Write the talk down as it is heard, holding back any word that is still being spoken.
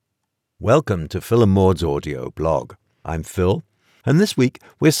Welcome to Phil and Maud's audio blog. I'm Phil, and this week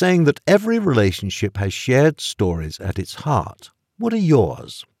we're saying that every relationship has shared stories at its heart. What are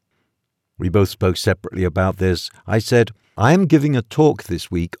yours? We both spoke separately about this. I said, I am giving a talk this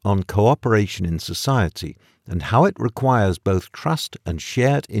week on cooperation in society and how it requires both trust and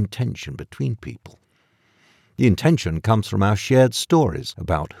shared intention between people. The intention comes from our shared stories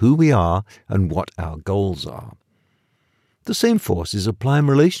about who we are and what our goals are. The same forces apply in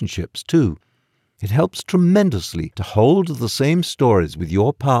relationships too. It helps tremendously to hold the same stories with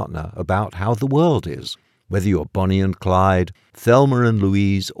your partner about how the world is, whether you're Bonnie and Clyde, Thelma and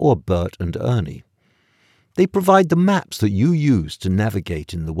Louise, or Bert and Ernie. They provide the maps that you use to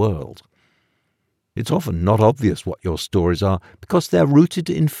navigate in the world. It's often not obvious what your stories are because they're rooted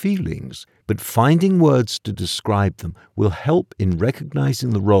in feelings, but finding words to describe them will help in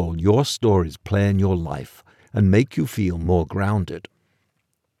recognizing the role your stories play in your life and make you feel more grounded.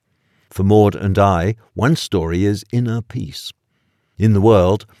 For Maud and I, one story is inner peace. In the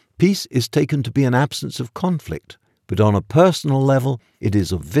world, peace is taken to be an absence of conflict, but on a personal level, it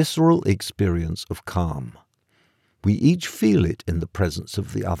is a visceral experience of calm. We each feel it in the presence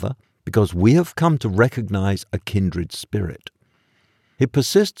of the other because we have come to recognize a kindred spirit. It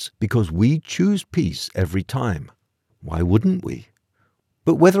persists because we choose peace every time. Why wouldn't we?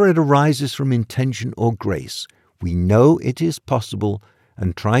 But whether it arises from intention or grace, we know it is possible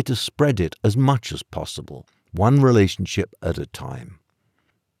and try to spread it as much as possible, one relationship at a time.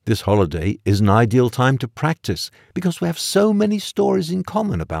 This holiday is an ideal time to practice because we have so many stories in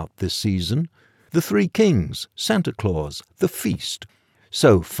common about this season. The Three Kings, Santa Claus, the feast.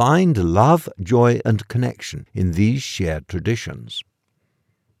 So find love, joy, and connection in these shared traditions.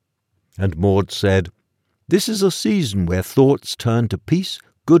 And Maud said, this is a season where thoughts turn to peace,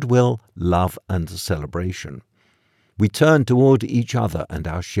 goodwill, love, and celebration. We turn toward each other and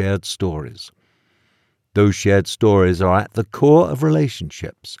our shared stories. Those shared stories are at the core of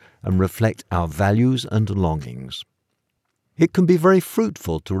relationships and reflect our values and longings. It can be very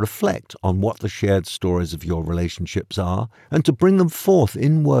fruitful to reflect on what the shared stories of your relationships are and to bring them forth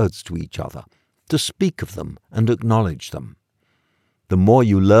in words to each other, to speak of them and acknowledge them. The more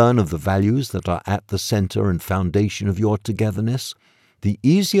you learn of the values that are at the center and foundation of your togetherness, the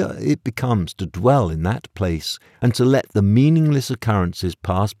easier it becomes to dwell in that place and to let the meaningless occurrences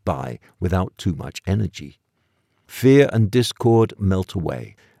pass by without too much energy. Fear and discord melt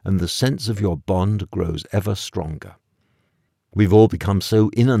away, and the sense of your bond grows ever stronger. We've all become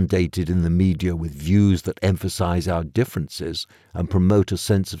so inundated in the media with views that emphasize our differences and promote a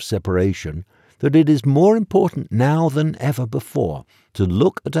sense of separation that it is more important now than ever before to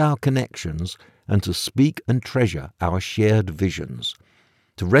look at our connections and to speak and treasure our shared visions,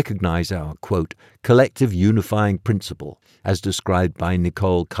 to recognize our, quote, collective unifying principle, as described by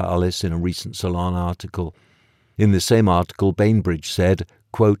Nicole Carlis in a recent Salon article. In the same article, Bainbridge said,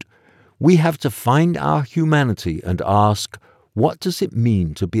 quote, we have to find our humanity and ask, what does it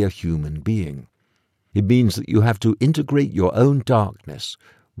mean to be a human being? It means that you have to integrate your own darkness,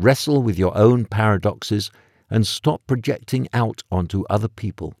 wrestle with your own paradoxes, and stop projecting out onto other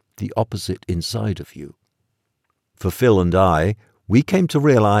people the opposite inside of you. For Phil and I, we came to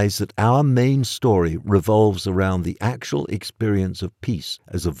realize that our main story revolves around the actual experience of peace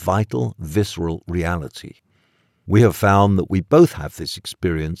as a vital, visceral reality. We have found that we both have this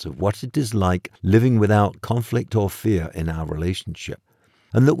experience of what it is like living without conflict or fear in our relationship,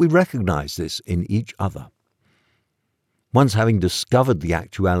 and that we recognize this in each other. Once having discovered the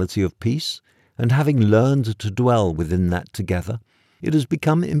actuality of peace, and having learned to dwell within that together, it has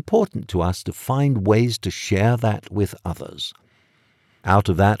become important to us to find ways to share that with others. Out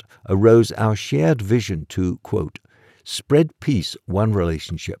of that arose our shared vision to, quote, spread peace one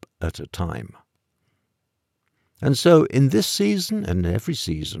relationship at a time. And so in this season and every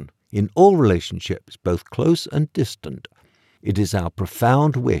season, in all relationships, both close and distant, it is our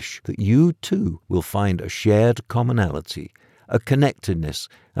profound wish that you too will find a shared commonality, a connectedness,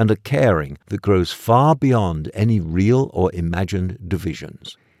 and a caring that grows far beyond any real or imagined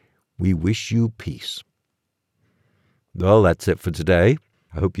divisions. We wish you peace. Well, that's it for today.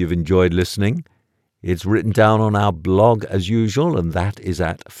 I hope you've enjoyed listening. It's written down on our blog as usual, and that is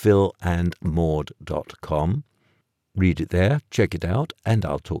at philandmaud.com. Read it there, check it out, and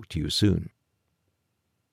I'll talk to you soon.